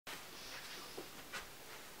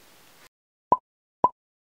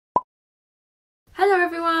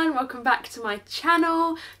welcome back to my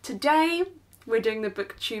channel. Today we're doing the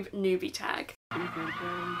BOOKTUBE newbie tag.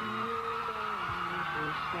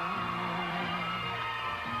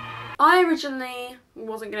 I originally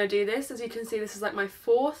wasn't going to do this. As you can see, this is like my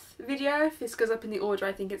fourth video. If this goes up in the order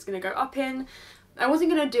I think it's going to go up in. I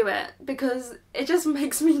wasn't going to do it because it just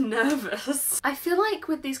makes me nervous. I feel like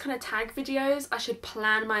with these kind of tag videos I should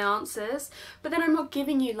plan my answers, but then I'm not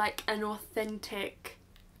giving you like an authentic,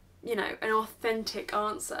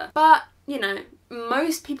 answer. But, you know,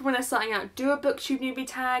 most people when they're starting out do a BOOKTUBE newbie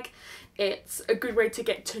tag. It's a good way to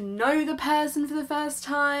get to know the person for the first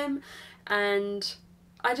time, and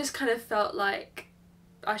I just kind of felt like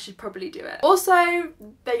I should probably do it. Also,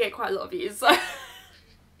 they get quite a lot of views, so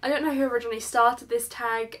I don't know who originally started this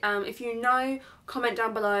tag. If you know, comment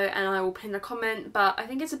down below and I will pin a comment, but I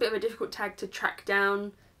think it's a bit of a difficult tag to track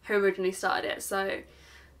down who originally started it, so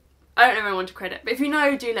I don't know anyone to credit, but if you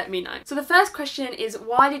know, do let me know. So the first question is,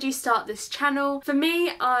 why did you start this channel? For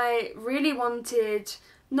me, I really wanted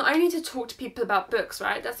not only to talk to people about books,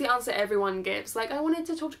 right? That's the answer everyone gives. Like, I wanted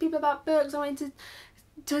to talk to people about books, I wanted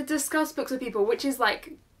to discuss books with people, which is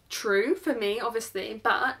like true for me, obviously,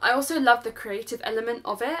 but I also love the creative element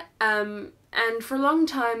of it. And for a long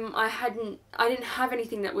time I didn't have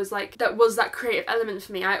anything that was that creative element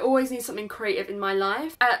for me. I always need something creative in my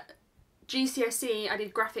life. At GCSE I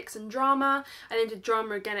did graphics and drama, I then did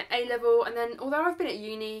drama again at A-level, and then although I've been at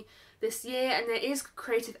uni this year and there is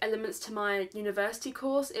creative elements to my university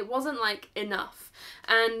course, it wasn't like enough.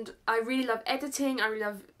 And I really love editing, I really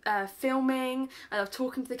love filming, I love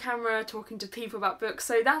talking to the camera, talking to people about books,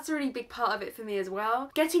 so that's a really big part of it for me as well.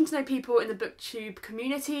 Getting to know people in the BOOKTUBE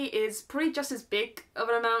community is probably just as big of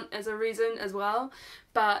an amount as a reason as well,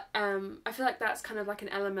 but I feel like that's kind of like an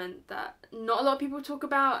element that not a lot of people talk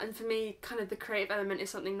about, and for me kind of the creative element is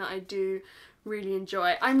something that I do really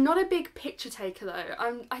enjoy. I'm not a big picture taker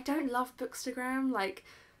though. I don't love Bookstagram, like,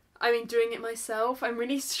 I mean, doing it myself, I'm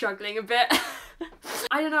really struggling a bit.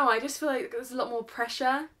 I don't know, I just feel like there's a lot more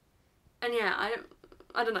pressure, and yeah,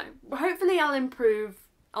 I don't know. Hopefully I'll improve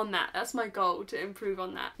on that. That's my goal, to improve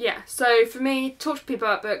on that. Yeah, so for me, talk to people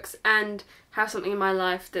about books and have something in my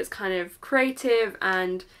life that's kind of creative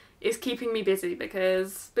and is keeping me busy,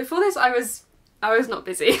 because before this I was not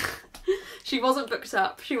busy. She wasn't booked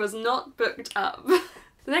up. She was not booked up.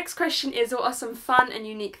 The next question is, what are some fun and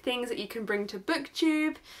unique things that you can bring to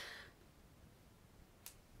BOOKTUBE?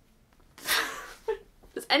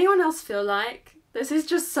 Does anyone else feel like this is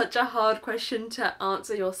just such a hard question to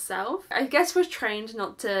answer yourself? I guess we're trained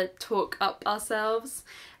not to talk up ourselves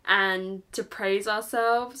and to praise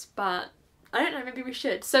ourselves, but I don't know, maybe we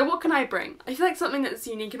should. So what can I bring? I feel like something that's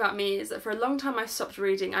unique about me is that for a long time I stopped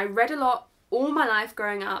reading. I read a lot all my life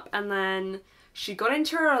growing up, and then she got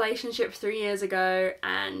into a relationship 3 years ago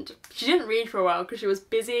and she didn't read for a while because she was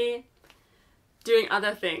busy doing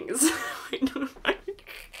other things.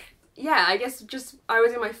 Yeah, I guess just I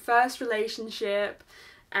was in my first relationship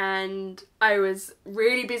and I was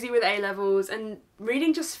really busy with A-levels and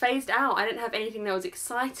reading just phased out. I didn't have anything that was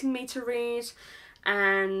exciting me to read,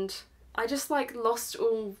 and I just like lost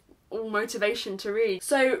all motivation to read.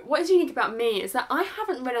 So what is unique about me is that I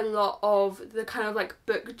haven't read a lot of the kind of like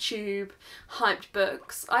BOOKTUBE hyped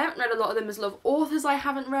books. I haven't read a lot of them. There's a lot of authors I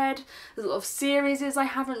haven't read, there's a lot of series I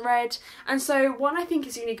haven't read, and so what I think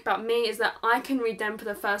is unique about me is that I can read them for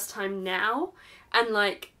the first time now, and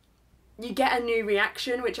like you get a new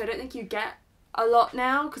reaction, which I don't think you get a lot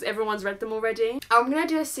now because everyone's read them already. I'm gonna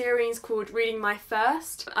do a series called Reading My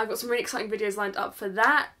First. I've got some really exciting videos lined up for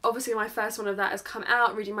that. Obviously my first one of that has come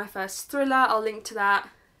out, Reading My First Thriller. I'll link to that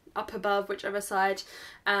up above, whichever side,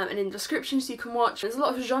 and in the description so you can watch. There's a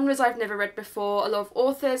lot of genres I've never read before, a lot of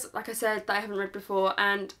authors, like I said, that I haven't read before,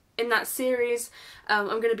 and in that series I'm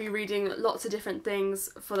going to be reading lots of different things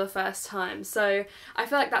for the first time. So I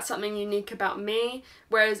feel like that's something unique about me,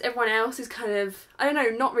 whereas everyone else is kind of, I don't know,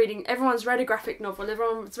 not reading. Everyone's read a graphic novel,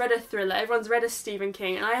 everyone's read a thriller, everyone's read a Stephen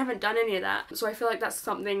King, and I haven't done any of that. So I feel like that's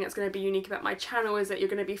something that's going to be unique about my channel, is that you're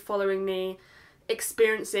going to be following me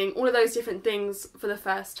experiencing all of those different things for the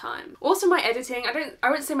first time. Also my editing, I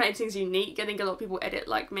wouldn't say my editing is unique. I think a lot of people edit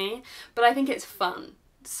like me, but I think it's fun.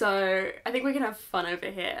 So I think we can have fun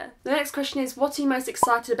over here. The next question is, what are you most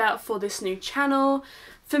excited about for this new channel?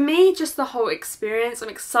 For me, just the whole experience. I'm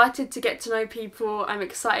excited to get to know people, I'm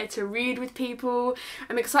excited to read with people,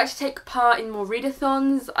 I'm excited to take part in more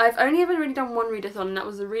readathons. I've only ever really done one readathon, and that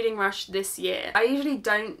was the Reading Rush this year. I usually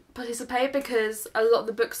don't participate because a lot of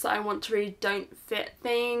the books that I want to read don't fit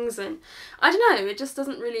things, and I don't know, it just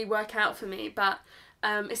doesn't really work out for me, but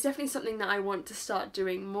it's definitely something that I want to start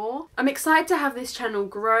doing more. I'm excited to have this channel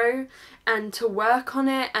grow and to work on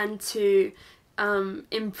it and to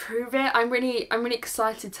improve it. I'm really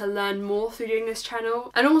excited to learn more through doing this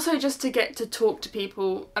channel, and also just to get to talk to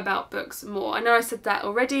people about books more. I know I said that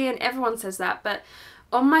already and everyone says that, but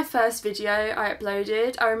on my first video I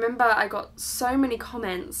uploaded, I remember I got so many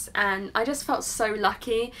comments and I just felt so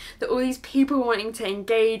lucky that all these people were wanting to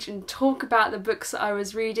engage and talk about the books that I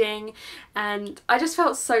was reading, and I just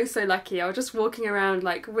felt so lucky. I was just walking around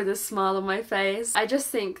like with a smile on my face. I just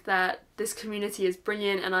think that this community is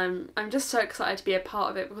brilliant, and I'm just so excited to be a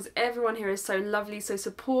part of it because everyone here is so lovely, so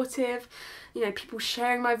supportive. You know, people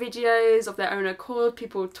sharing my videos of their own accord,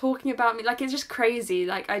 people talking about me, like it's just crazy.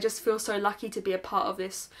 Like I just feel so lucky to be a part of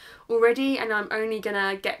this already, and I'm only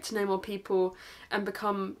gonna get to know more people and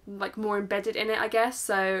become like more embedded in it, I guess.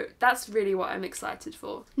 So that's really what I'm excited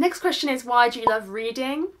for. Next question is, why do you love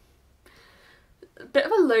reading? A bit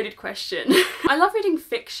of a loaded question. I love reading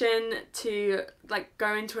fiction to like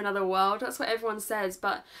go into another world, that's what everyone says,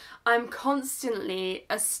 but I'm constantly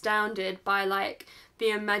astounded by like the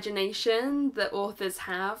imagination that authors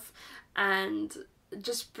have, and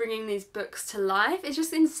just bringing these books to life. It's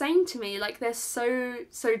just insane to me. Like they're so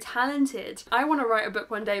talented. I want to write a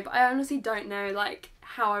book one day, but I honestly don't know like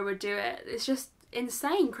how I would do it. It's just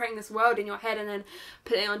insane creating this world in your head and then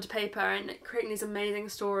putting it onto paper and creating these amazing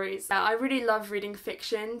stories. I really love reading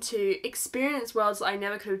fiction to experience worlds that I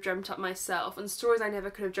never could have dreamt up myself, and stories I never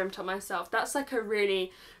could have dreamt up myself. That's like a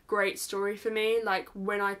really great story for me, like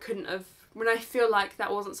when I feel like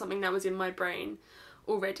that wasn't something that was in my brain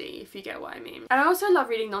already, if you get what I mean. And I also love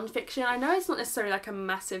reading non-fiction. I know it's not necessarily like a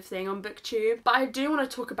massive thing on BookTube, but I do want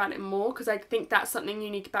to talk about it more because I think that's something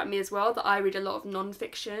unique about me as well, that I read a lot of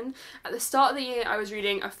non-fiction. At the start of the year I was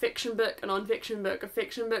reading a fiction book, a non-fiction book, a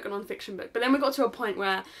fiction book, a non-fiction book, but then we got to a point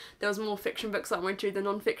where there was more fiction books that I wanted to read than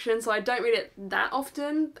non-fiction, so I don't read it that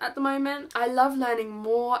often at the moment. I love learning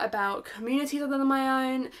more about communities other than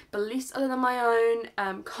my own, beliefs other than my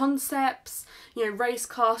own, concepts, you know, race,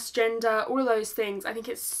 class, gender, all of those things. I think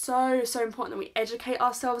it's so important that we educate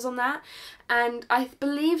ourselves on that, and I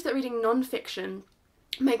believe that reading non-fiction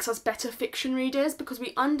makes us better fiction readers because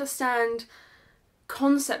we understand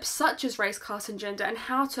concepts such as race, class and gender and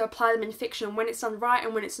how to apply them in fiction, when it's done right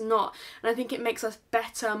and when it's not, and I think it makes us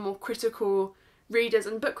better, more critical readers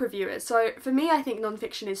and book reviewers. So for me, I think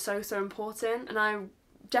non-fiction is so important, and I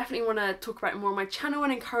definitely want to talk about it more on my channel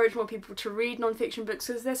and encourage more people to read non-fiction books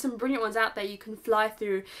because there's some brilliant ones out there you can fly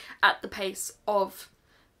through at the pace of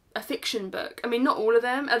a fiction book. I mean, not all of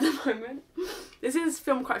them at the moment. This is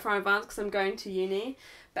filmed quite far in advance because I'm going to uni,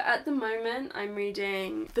 but at the moment I'm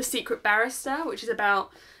reading The Secret Barrister, which is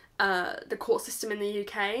about the court system in the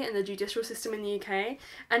UK and the judicial system in the UK,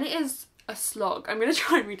 and it is a slog. I'm going to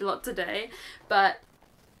try and read a lot today, but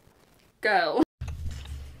girl.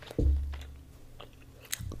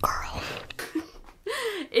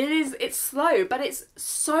 It's slow, but it's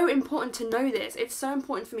so important to know this. It's so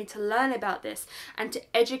important for me to learn about this and to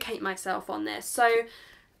educate myself on this. So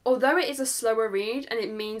although it is a slower read and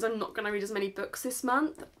it means I'm not going to read as many books this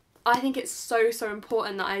month, I think it's so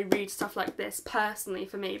important that I read stuff like this personally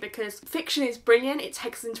for me, because fiction is brilliant, it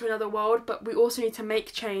takes us into another world, but we also need to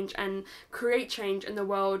make change and create change in the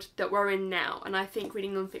world that we're in now, and I think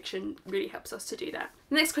reading non-fiction really helps us to do that.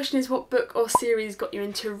 The next question is, what book or series got you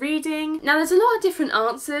into reading? Now there's a lot of different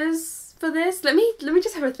answers for this. Let me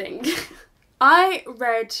just have a think. I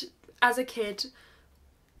read as a kid,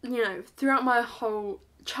 you know, throughout my whole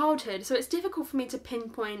childhood, so it's difficult for me to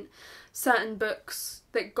pinpoint certain books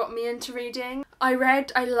that got me into reading. I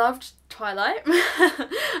loved Twilight.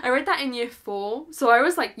 I read that in year 4, so I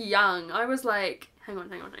was like young. I was like, hang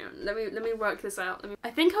on. Let me work this out. I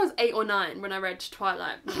think I was 8 or 9 when I read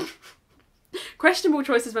Twilight. Questionable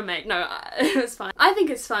choices were made. No, it was fine. I think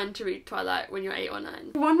it's fun to read Twilight when you're 8 or 9.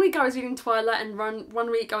 One week I was reading Twilight and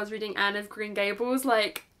one week I was reading Anne of Green Gables.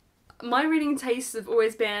 Like, my reading tastes have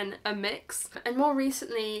always been a mix. And more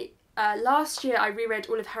recently, last year I reread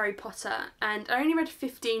all of Harry Potter, and I only read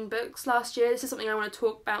 15 books last year. This is something I want to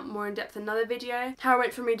talk about more in depth in another video. How I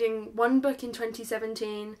went from reading 1 book in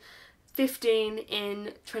 2017, 15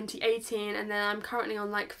 in 2018, and then I'm currently on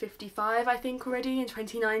like 55 I think already in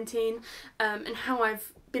 2019, and how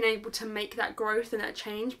I've been able to make that growth and that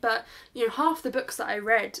change. But you know, half the books that I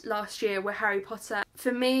read last year were Harry Potter.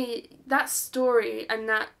 For me, that story and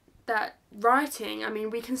that writing, I mean,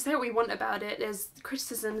 we can say what we want about it, there's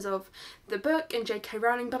criticisms of the book and J.K.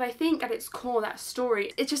 Rowling, but I think at its core that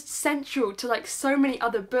story, it's just central to like so many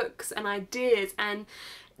other books and ideas, and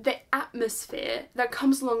the atmosphere that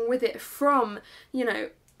comes along with it from, you know,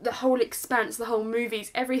 the whole expanse, the whole movies,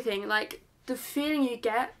 everything. Like, the feeling you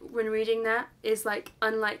get when reading that is like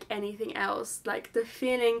unlike anything else. Like the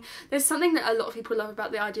feeling, there's something that a lot of people love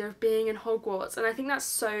about the idea of being in Hogwarts, and I think that's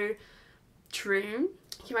so true.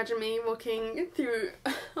 Can you imagine me walking through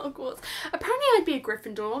Hogwarts? Apparently I'd be a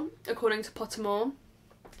Gryffindor, according to Pottermore.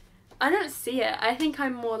 I don't see it. I think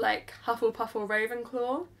I'm more like Hufflepuff or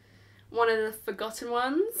Ravenclaw, one of the forgotten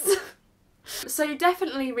ones. So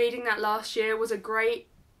definitely reading that last year was a great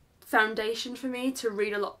foundation for me to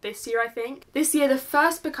read a lot this year, I think. This year, the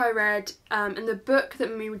first book I read, and the book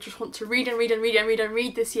that made me just want to read and read and read and read and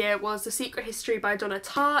read this year, was The Secret History by Donna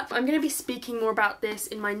Tartt. I'm going to be speaking more about this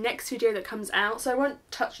in my next video that comes out, so I won't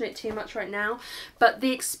touch on it too much right now, but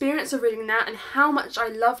the experience of reading that and how much I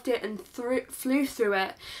loved it and flew through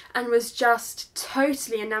it and was just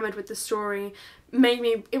totally enamoured with the story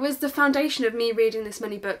it was the foundation of me reading this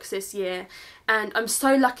many books this year, and I'm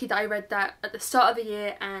so lucky that I read that at the start of the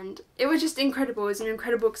year, and it was just incredible. It was an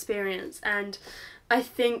incredible experience, and I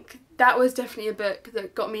think that was definitely a book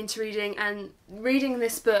that got me into reading, and reading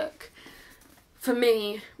this book for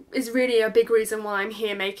me is really a big reason why I'm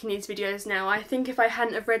here making these videos now. I think if I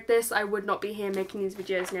hadn't have read this, I would not be here making these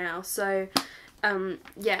videos now. So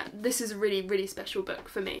yeah, this is a really, really special book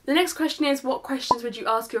for me. The next question is, what questions would you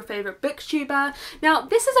ask your favourite booktuber? Now,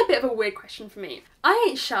 this is a bit of a weird question for me. I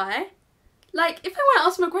ain't shy. Like, if I want to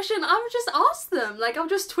ask them a question, I would just ask them. Like, I'll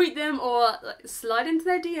just tweet them or like, slide into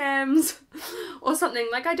their DMs or something.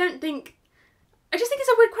 Like, I just think it's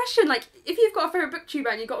a weird question. Like, if you've got a favourite booktuber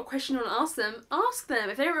and you've got a question you want to ask them.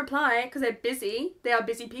 If they don't reply because they're busy, they are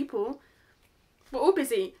busy people. We're all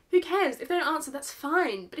busy. Who cares? If they don't answer, that's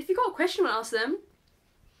fine. But if you've got a question you want to ask them,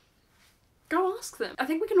 go ask them. I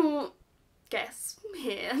think we can all guess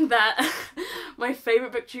here that my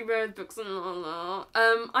favourite booktuber, Books and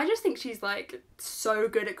I just think she's like so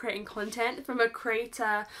good at creating content. From a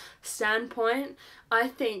creator standpoint, I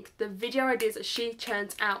think the video ideas that she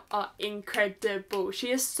churns out are incredible.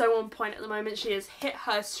 She is so on point at the moment. She has hit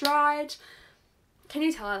her stride. Can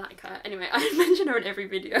you tell I like her? Anyway, I mention her in every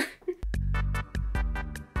video.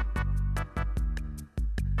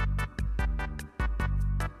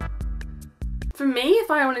 For me, if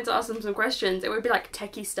I wanted to ask them some questions, it would be like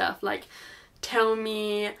techie stuff, like tell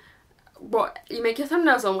me what you make your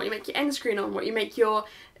thumbnails on, what you make your end screen on, what you make your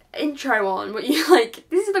intro on, what you like.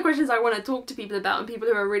 These are the questions I want to talk to people about, and people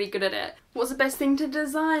who are really good at it. What's the best thing to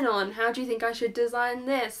design on? How do you think I should design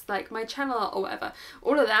this? Like my channel or whatever.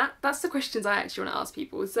 All of that, that's the questions I actually want to ask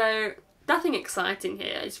people. So nothing exciting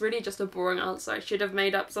here. It's really just a boring answer. I should have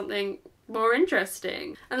made up something more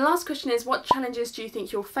interesting. And the last question is, what challenges do you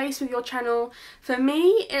think you'll face with your channel? For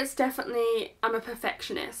me, it's definitely, I'm a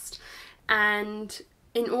perfectionist, and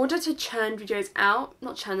in order to churn videos out,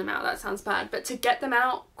 not churn them out, that sounds bad, but to get them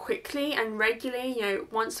out quickly and regularly, you know,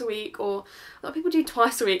 once a week, or a lot of people do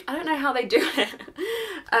twice a week. I don't know how they do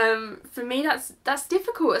it. For me, that's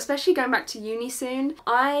difficult, especially going back to uni soon.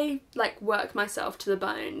 I like work myself to the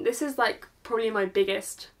bone. This is like probably my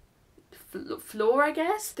biggest flaw, I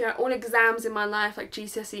guess. There are all exams in my life, like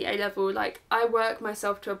GCSE, A-level, like I work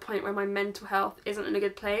myself to a point where my mental health isn't in a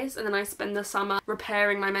good place, and then I spend the summer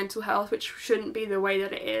repairing my mental health, which shouldn't be the way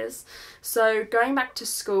that it is. So going back to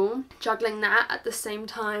school, juggling that at the same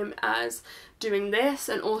time as doing this,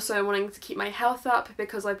 and also wanting to keep my health up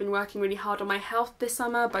because I've been working really hard on my health this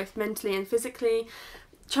summer, both mentally and physically,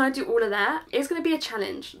 trying to do all of that is going to be a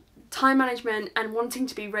challenge. Time management and wanting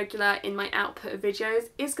to be regular in my output of videos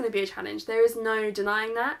is going to be a challenge. There is no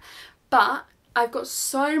denying that, but I've got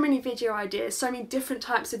so many video ideas, so many different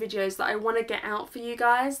types of videos that I want to get out for you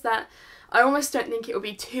guys that I almost don't think it will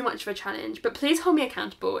be too much of a challenge. But please hold me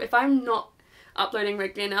accountable. If I'm not uploading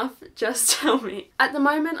regularly enough, just tell me. At the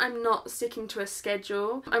moment, I'm not sticking to a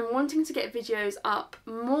schedule. I'm wanting to get videos up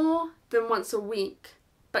more than once a week,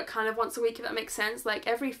 but kind of once a week, if that makes sense, like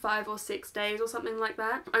every 5 or 6 days or something like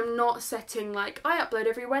that. I'm not setting like, I upload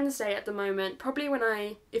every Wednesday at the moment. Probably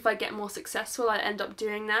if I get more successful, I end up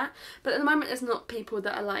doing that. But at the moment, there's not people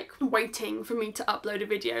that are like waiting for me to upload a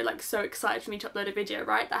video, like so excited for me to upload a video,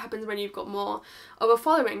 right? That happens when you've got more of a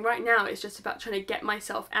following. Right now, it's just about trying to get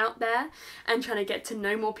myself out there and trying to get to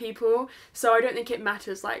know more people. So I don't think it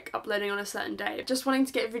matters like uploading on a certain day. Just wanting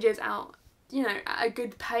to get videos out, you know, at a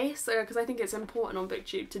good pace, because I think it's important on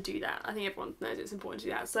BookTube to do that. I think everyone knows it's important to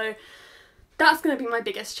do that. So that's going to be my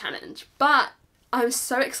biggest challenge. But I'm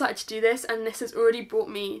so excited to do this, and this has already brought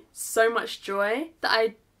me so much joy that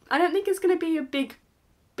I don't think it's going to be a big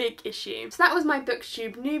issue. So that was my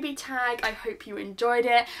BookTube newbie tag. I hope you enjoyed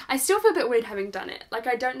it. I still feel a bit weird having done it. Like,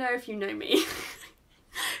 I don't know if you know me.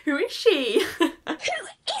 Who is she? Who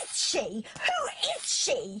is she? Who is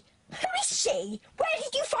she? Who is she? Where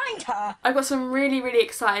did you find her? I've got some really, really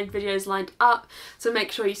exciting videos lined up, so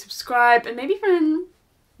make sure you subscribe and maybe even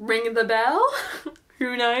ring the bell.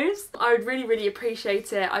 Who knows? I would really, really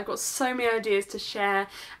appreciate it. I've got so many ideas to share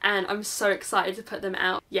and I'm so excited to put them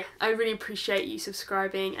out. Yeah, I really appreciate you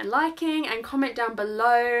subscribing and liking, and comment down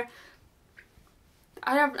below.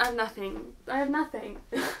 I have nothing. I have nothing.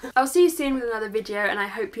 I'll see you soon with another video, and I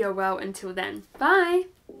hope you're well until then. Bye!